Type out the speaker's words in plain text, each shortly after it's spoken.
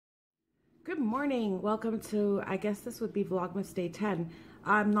Good morning. Welcome to, I guess this would be Vlogmas day 10.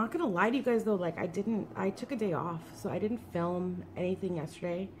 I'm not gonna lie to you guys though, like I took a day off, so I didn't film anything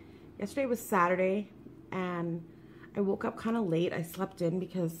yesterday. Yesterday was Saturday, and I woke up kind of late. I slept in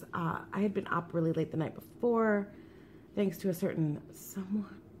because I had been up really late the night before, thanks to a certain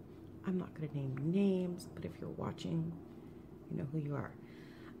someone. I'm not gonna name names, but if you're watching, you know who you are.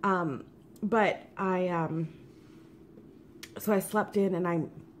 So I slept in, and I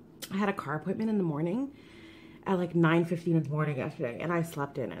had a car appointment in the morning at like 9:15 in the morning yesterday, and I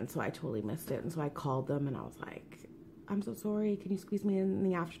slept in, and so I totally missed it. And so I called them and I was like, I'm so sorry, can you squeeze me in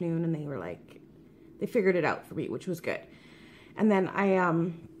the afternoon? And they were like, they figured it out for me, which was good. And then I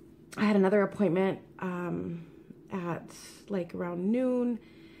had another appointment at like around noon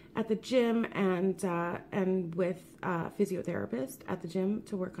at the gym, and with a physiotherapist at the gym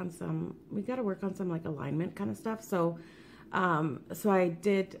to work on some, we got to work on some like alignment kind of stuff. So I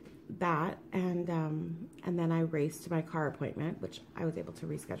did that, and then I raced to my car appointment, which I was able to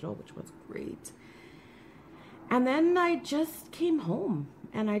reschedule, which was great. And then I just came home,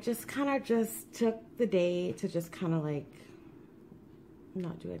 and I just kind of just took the day to just kind of like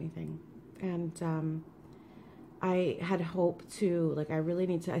not do anything. And I had hoped to, like, I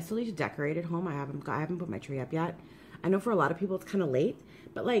still need to decorate at home. I haven't put my tree up yet. I know for a lot of people it's kind of late,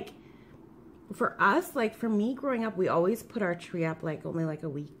 but like for us, like for me growing up, we always put our tree up like only like a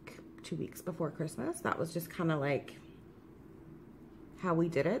week, 2 weeks before Christmas. That was just kind of like how we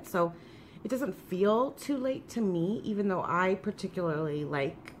did it. So it doesn't feel too late to me, even though I particularly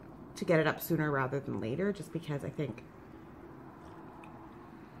like to get it up sooner rather than later, just because I think,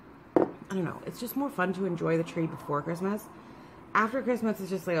 I don't know, it's just more fun to enjoy the tree before Christmas. After Christmas, it's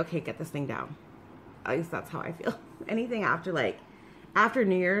just like, okay, get this thing down. At least that's how I feel. Anything after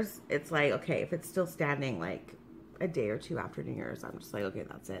New Year's, it's like, okay, if it's still standing like a day or two after New Year's, I'm just like, okay,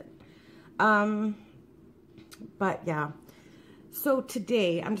 that's it. But yeah. So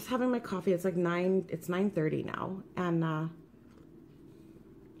today, I'm just having my coffee. It's like 9:30 now. And I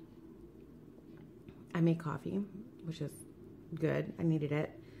made coffee, which is good. I needed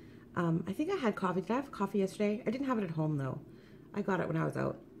it. I think I had coffee. Did I have coffee yesterday? I didn't have it at home though. I got it when I was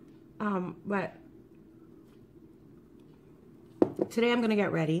out. But today I'm going to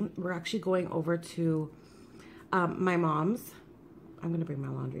get ready. We're actually going over to my mom's. I'm going to bring my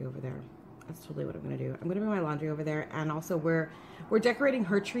laundry over there. That's totally what I'm going to do. I'm going to bring my laundry over there. And also we're decorating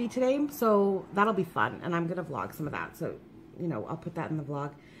her tree today. So that'll be fun. And I'm going to vlog some of that. So, you know, I'll put that in the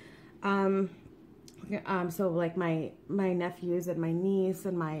vlog. So like my nephews and my niece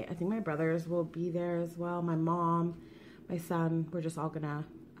and I think my brothers will be there as well. My mom, my son, we're just all going to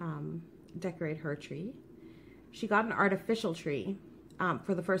decorate her tree. She got an artificial tree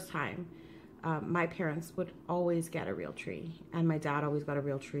for the first time. My parents would always get a real tree, and my dad always got a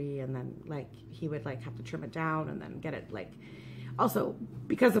real tree, and then like he would like have to trim it down and then get it like, also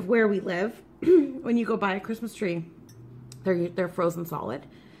because of where we live, when you go buy a Christmas tree, they're frozen solid.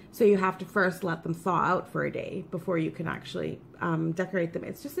 So you have to first let them thaw out for a day before you can actually decorate them.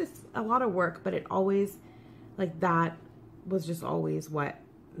 It's a lot of work, but it always, like, that was just always what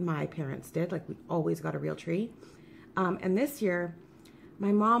my parents did. Like, we always got a real tree. And this year,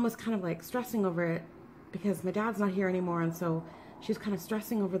 my mom was kind of like stressing over it because my dad's not here anymore. And so she's kind of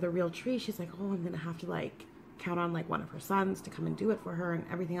stressing over the real tree. She's like, oh, I'm going to have to like count on like one of her sons to come and do it for her and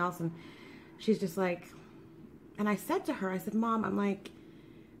everything else. And she's just like, and I said to her, I said, Mom, I'm like,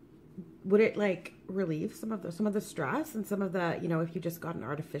 would it like relieve some of the stress and some of the, you know, if you just got an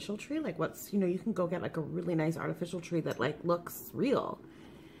artificial tree, like what's, you know, you can go get like a really nice artificial tree that like looks real.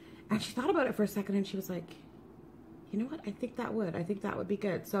 And she thought about it for a second, and she was like, you know what? I think that would be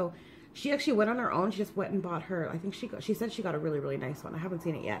good. So she actually went on her own. She just went and bought her, I think she said she got a really, really nice one. I haven't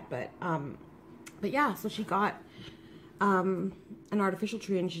seen it yet, but yeah, so she got an artificial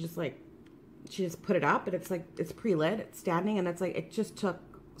tree, and she just put it up, and it's like, it's pre-lit, it's standing, and it's like, it just took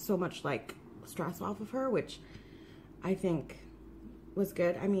so much like stress off of her, which I think was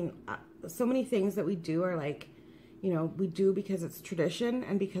good. I mean, so many things that we do are like, you know, we do because it's tradition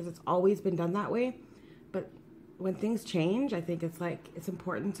and because it's always been done that way. But when things change, I think it's like, it's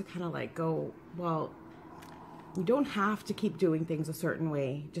important to kind of like go, well, you don't have to keep doing things a certain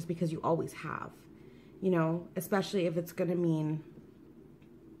way just because you always have, you know, especially if it's going to mean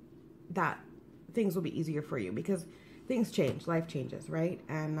that things will be easier for you, because things change, life changes, right?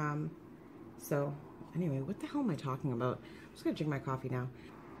 And so anyway, what the hell am I talking about? I'm just gonna drink my coffee now.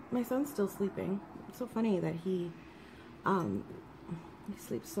 My son's still sleeping. It's so funny that he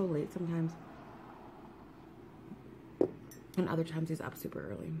sleeps so late sometimes, and other times he's up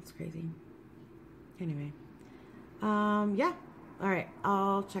super early. It's crazy. Anyway, yeah, All right,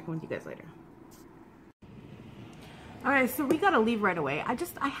 I'll check in with you guys later. All right, so we gotta leave right away.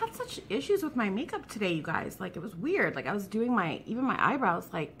 I had such issues with my makeup today, you guys. Like, it was weird. Like, I was doing even my eyebrows,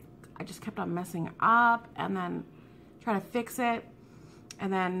 like, I just kept on messing up and then trying to fix it.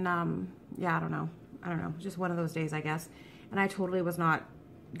 And then, yeah, I don't know. Just one of those days, I guess. And I totally was not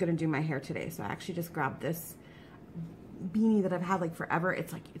gonna do my hair today. So I actually just grabbed this beanie that I've had like forever.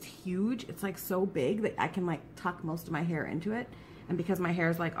 It's huge. It's like so big that I can like tuck most of my hair into it. And because my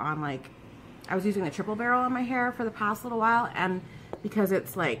hair is like on like, I was using the triple barrel on my hair for the past little while, and because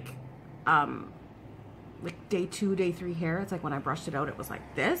it's like day 2, day 3 hair, it's like when I brushed it out, it was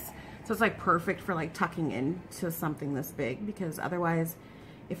like this. So it's like perfect for like tucking into something this big, because otherwise,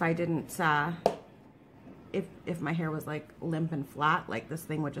 if I didn't, if my hair was like limp and flat, like this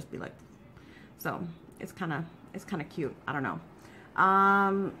thing would just be like, so it's kind of cute. I don't know.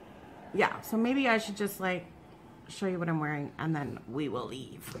 Yeah, so maybe I should just like show you what I'm wearing and then we will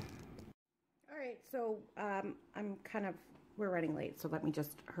leave. So we're running late, so let me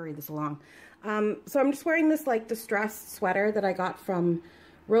just hurry this along. So I'm just wearing this like distressed sweater that I got from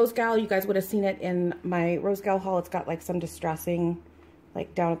Rose Gal. You guys would have seen it in my Rose Gal haul. It's got like some distressing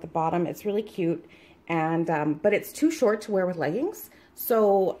like down at the bottom. It's really cute, and but it's too short to wear with leggings.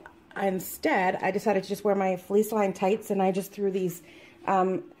 So instead, I decided to just wear my fleece line tights, and I just threw these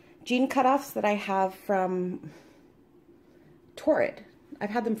jean cutoffs that I have from Torrid. I've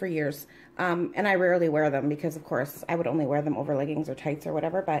had them for years, and I rarely wear them because, of course, I would only wear them over leggings or tights or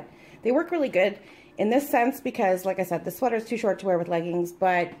whatever, but they work really good in this sense because, like I said, the sweater is too short to wear with leggings,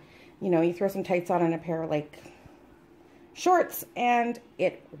 but, you know, you throw some tights on and a pair of, like, shorts, and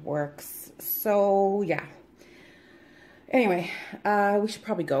it works. So, yeah. Anyway, we should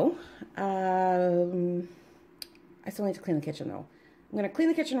probably go. I still need to clean the kitchen, though. I'm going to clean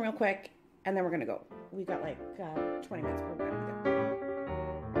the kitchen real quick, and then we're going to go. We've got, like, 20 minutes before we're going to be there.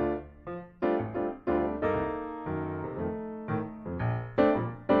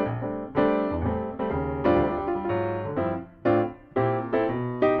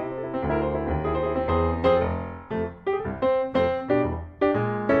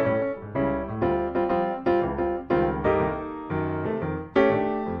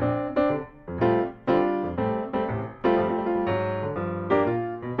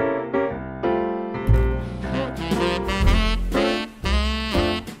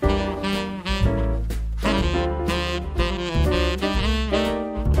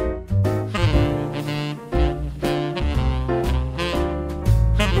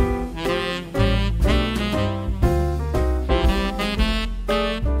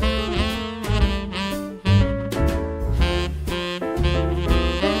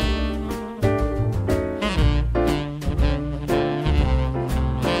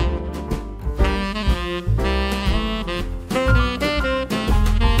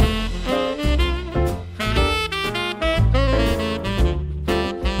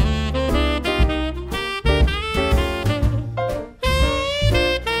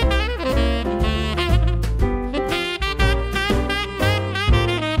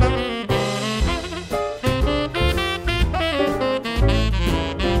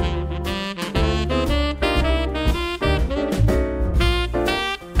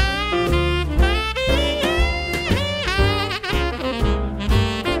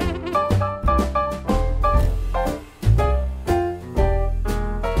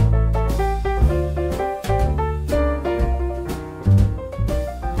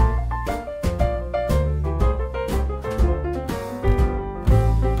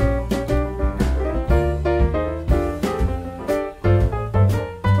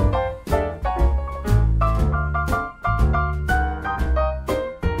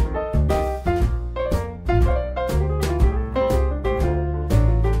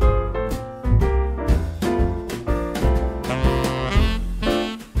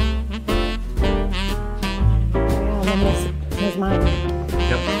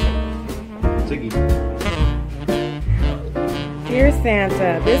 Dear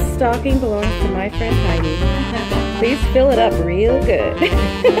Santa, this stocking belongs to my friend Heidi. Please fill it up real good.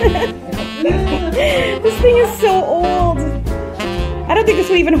 This thing is so old. I don't think this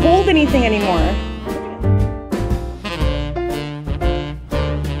will even hold anything anymore.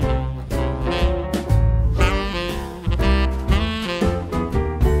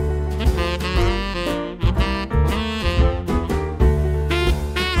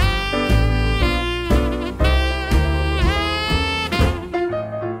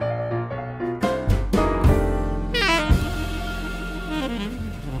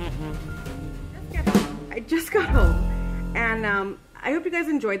 you guys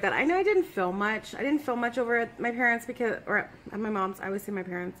enjoyed that. I know I didn't film much. I didn't film much over at my parents because, or at my mom's. I always say my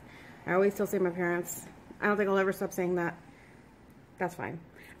parents. I always still say my parents. I don't think I'll ever stop saying that. That's fine.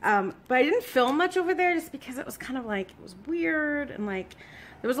 But I didn't film much over there just because it was kind of like, it was weird. And like,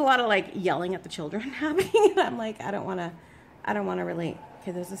 there was a lot of like yelling at the children happening. And I'm like, I don't want to really.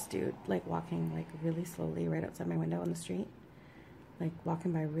 Okay, there's this dude like walking like really slowly right outside my window on the street. Like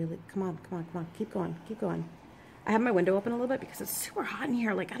walking by really, come on, keep going. I have my window open a little bit because it's super hot in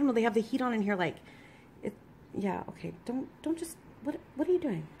here. Like, I don't know, they have the heat on in here. Like, yeah, okay, don't just, what are you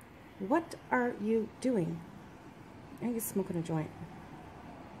doing? What are you doing? I think he's smoking a joint.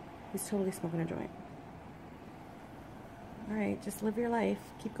 He's totally smoking a joint. All right, just live your life.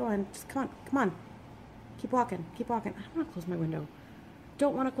 Keep going. Just come on. Keep walking. I don't want to close my window.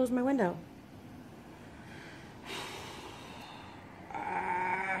 Don't want to close my window.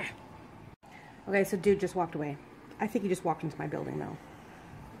 Okay, so dude just walked away. I think he just walked into my building though.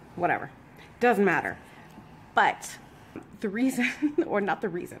 Whatever. Doesn't matter. But the reason, or not the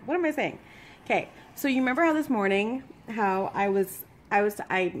reason, what am I saying? Okay, so you remember how this morning, how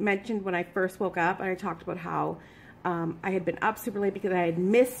I mentioned when I first woke up, and I talked about how I had been up super late because I had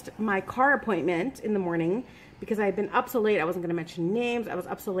missed my car appointment in the morning because I had been up so late. I wasn't going to mention names. I was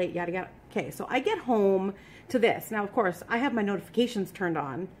up so late, yada, yada. Okay, so I get home to this. Now, of course, I have my notifications turned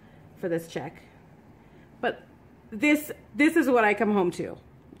on for this check. But this is what I come home to.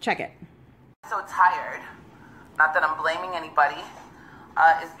 Check it. So tired, not that I'm blaming anybody,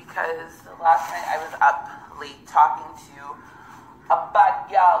 is because last night I was up late talking to a bad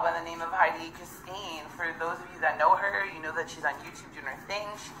gal by the name of Heidi. For those of you that know her, you know that she's on YouTube doing her thing.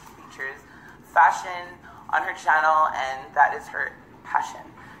 She features fashion on her channel, and that is her passion.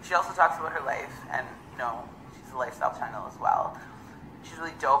 She also talks about her life, and you know, she's a lifestyle channel as well. She's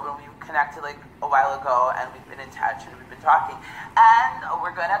really dope, and we connected like a while ago, and we've been in touch, and we've been talking, and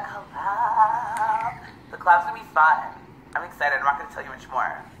we're gonna collab. The collab's gonna be fun. I'm excited. I'm not gonna tell you much more,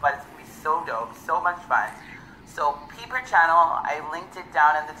 but it's gonna be so dope, so much fun. So peep her channel. I linked it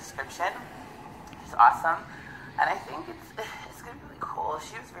down in the description. She's awesome, and I think it's gonna be really cool.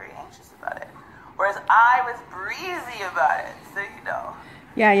 She was very anxious about it, whereas I was breezy about it. So you know.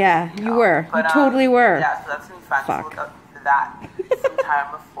 Yeah, you were. But, you totally were. Yeah, so that's gonna be fun. Fuck. So look up for that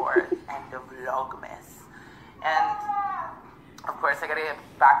sometime before the end of Vlogmas. And of course, I gotta get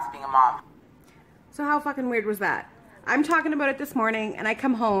back to being a mom. So how fucking weird was that? I'm talking about it this morning, and I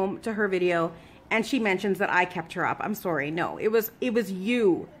come home to her video, and she mentions that I kept her up. I'm sorry. No, it was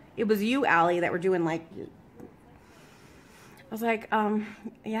you. It was you, Allie, that were doing like. I was like,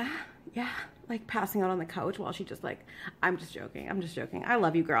 yeah, like passing out on the couch while she just like, I'm just joking. I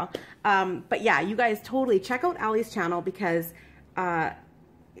love you, girl. But yeah, you guys totally check out Allie's channel because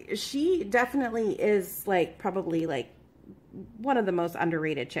she definitely is like probably like one of the most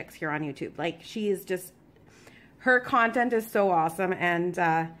underrated chicks here on YouTube. Like she is just, her content is so awesome,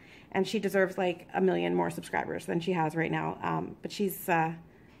 and she deserves like 1 million more subscribers than she has right now. But she's a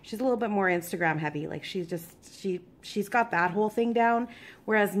little bit more Instagram heavy. Like she's got that whole thing down.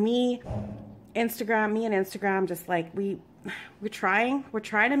 Whereas me and Instagram, just like we're trying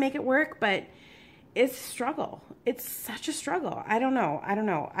to make it work, but it's a struggle. It's such a struggle. I don't know.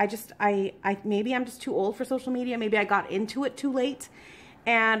 I maybe I'm just too old for social media. Maybe I got into it too late.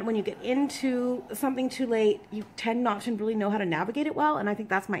 And when you get into something too late, you tend not to really know how to navigate it well. And I think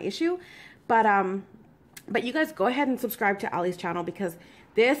that's my issue. But you guys go ahead and subscribe to Allie's channel because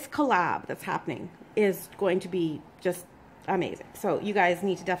this collab that's happening is going to be just amazing. So you guys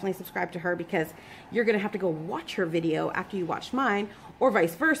need to definitely subscribe to her because you're going to have to go watch her video after you watch mine, or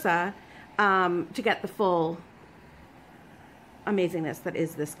vice versa, to get the full amazingness that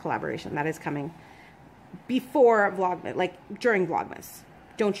is this collaboration that is coming before Vlogmas, like during Vlogmas.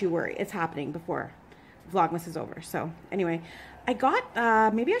 Don't you worry, it's happening before Vlogmas is over. So anyway, I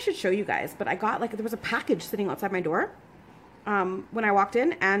got, maybe I should show you guys, but I got like, there was a package sitting outside my door when I walked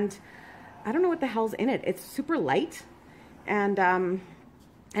in, and I don't know what the hell's in it. It's super light, and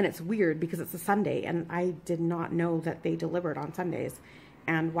it's weird because it's a Sunday, and I did not know that they delivered on Sundays.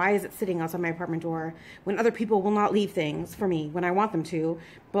 And why is it sitting outside my apartment door when other people will not leave things for me when I want them to,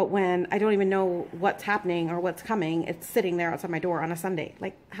 but when I don't even know what's happening or what's coming, it's sitting there outside my door on a Sunday?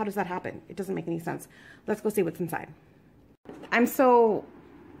 Like, how does that happen? It doesn't make any sense. Let's go see what's inside. I'm so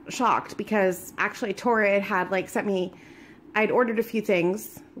shocked because actually Torrid had like sent me, I'd ordered a few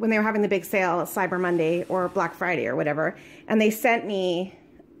things when they were having the big sale, Cyber Monday or Black Friday or whatever, and they sent me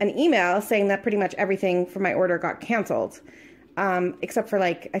an email saying that pretty much everything from my order got canceled. Except for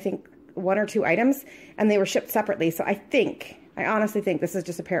like, I think 1 or 2 items, and they were shipped separately. So I honestly think this is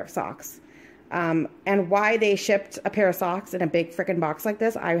just a pair of socks. And why they shipped a pair of socks in a big freaking box like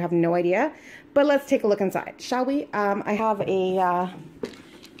this, I have no idea. But let's take a look inside, shall we? I have a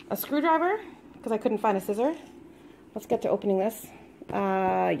screwdriver because I couldn't find a scissor. Let's get to opening this.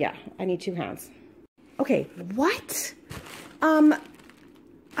 Yeah, I need 2 hands. Okay, what?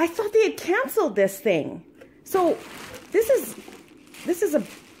 I thought they had canceled this thing. So this is a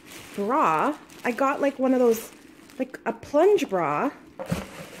bra. I got like one of those, like a plunge bra.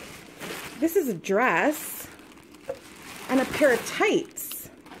 This is a dress and a pair of tights.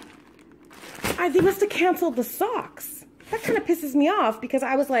 They must have canceled the socks. That kind of pisses me off because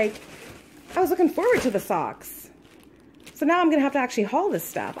I was looking forward to the socks. So now I'm gonna have to actually haul this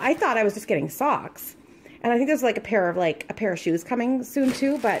stuff. I thought I was just getting socks. And I think there's like a pair of shoes coming soon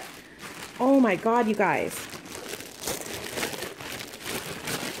too, but oh my God, you guys.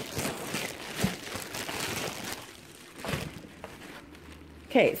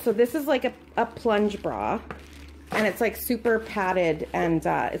 Okay, so this is like a plunge bra, and it's like super padded, and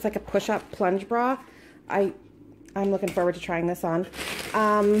it's like a push-up plunge bra. I'm looking forward to trying this on.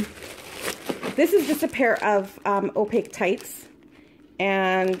 This is just a pair of opaque tights,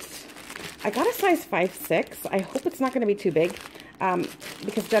 and I got a size 5'6". I hope it's not going to be too big,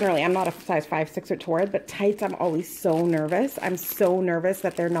 because generally I'm not a size 5'6" at Torrid, but tights I'm always so nervous. I'm so nervous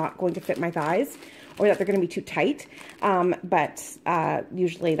that they're not going to fit my thighs, or that they're going to be too tight, but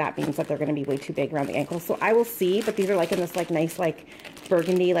usually that means that they're going to be way too big around the ankles. So I will see, but these are like in this like nice like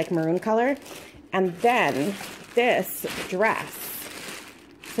burgundy like maroon color. And then this dress.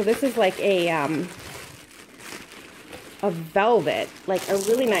 So this is like a velvet, like a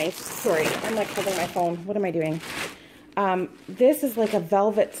really nice, sorry, I'm like holding my phone. What am I doing? This is like a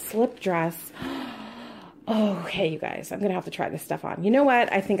velvet slip dress. Okay, you guys, I'm going to have to try this stuff on. You know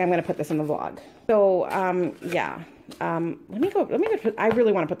what? I think I'm going to put this in the vlog. So, yeah. Let me go I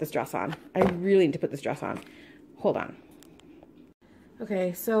really want to put this dress on. I really need to put this dress on. Hold on.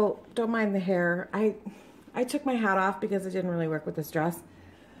 Okay, so don't mind the hair. I took my hat off because it didn't really work with this dress.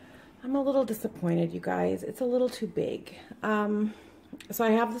 I'm a little disappointed, you guys. It's a little too big. So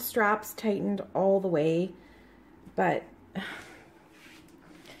I have the straps tightened all the way, but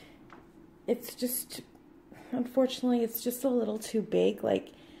it's just, unfortunately, it's just a little too big. Like,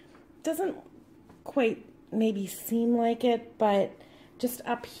 it doesn't quite maybe seem like it, but just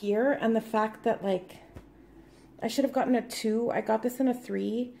up here, and the fact that, like, I should have gotten a 2. I got this in a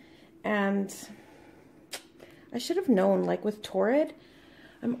 3, and I should have known, like, with Torrid,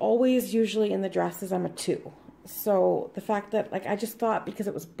 I'm always usually in the dresses, I'm a 2. So the fact that, like, I just thought because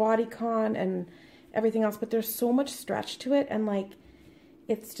it was bodycon and everything else, but there's so much stretch to it, and, like,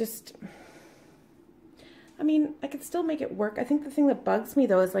 it's just, I mean, I could still make it work. I think the thing that bugs me,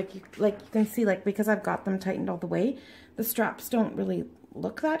 though, is, like you can see, like, because I've got them tightened all the way, the straps don't really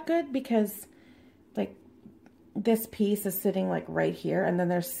look that good because, like, this piece is sitting, like, right here, and then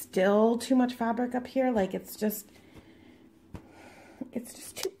there's still too much fabric up here. Like, it's just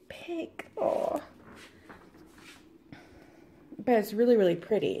too big. Oh. But it's really, really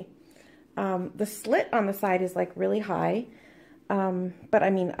pretty. The slit on the side is, like, really high. But, I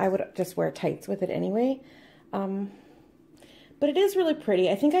mean, I would just wear tights with it anyway. But it is really pretty.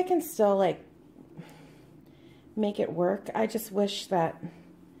 I think I can still, like, make it work. I just wish that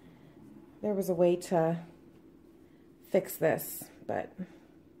there was a way to fix this, but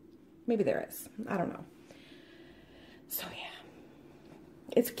maybe there is. I don't know. So, yeah.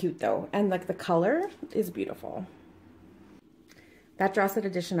 It's cute, though. And, like, the color is beautiful. That dress at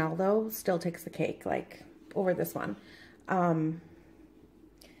Additional, though, still takes the cake, like, over this one.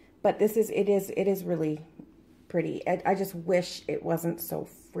 But it is really pretty. I just wish it wasn't so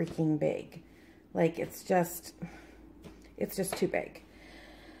freaking big. Like, it's just too big.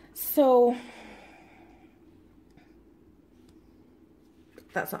 So,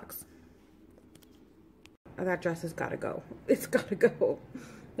 that sucks. That dress has got to go. It's got to go.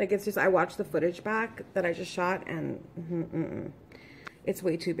 Like, it's just, I watched the footage back that I just shot, and it's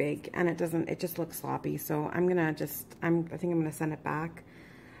way too big, and it just looks sloppy. So I think I'm gonna send it back.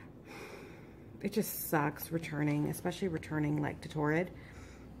 It just sucks returning, especially returning, like, to Torrid,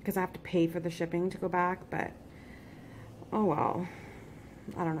 because I have to pay for the shipping to go back. But oh well,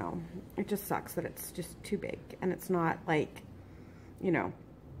 I don't know. It just sucks that it's just too big, and it's not, like, you know,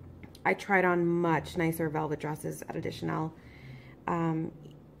 I tried on much nicer velvet dresses at Additional.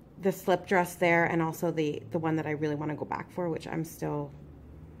 The slip dress there, and also the one that I really want to go back for, which I'm still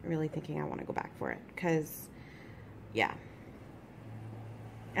really thinking I want to go back for it, because, yeah,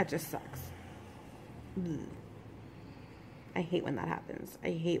 it just sucks. I hate when that happens. I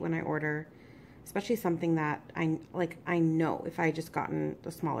hate when I order especially something that I know if I just gotten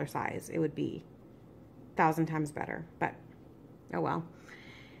the smaller size, it would be 1,000 times better, but oh well.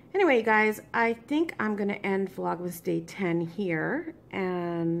 Anyway, you guys, I think I'm going to end Vlogmas Day 10 here,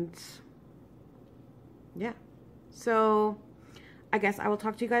 and yeah, so I guess I will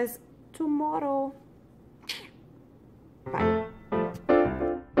talk to you guys tomorrow. Bye.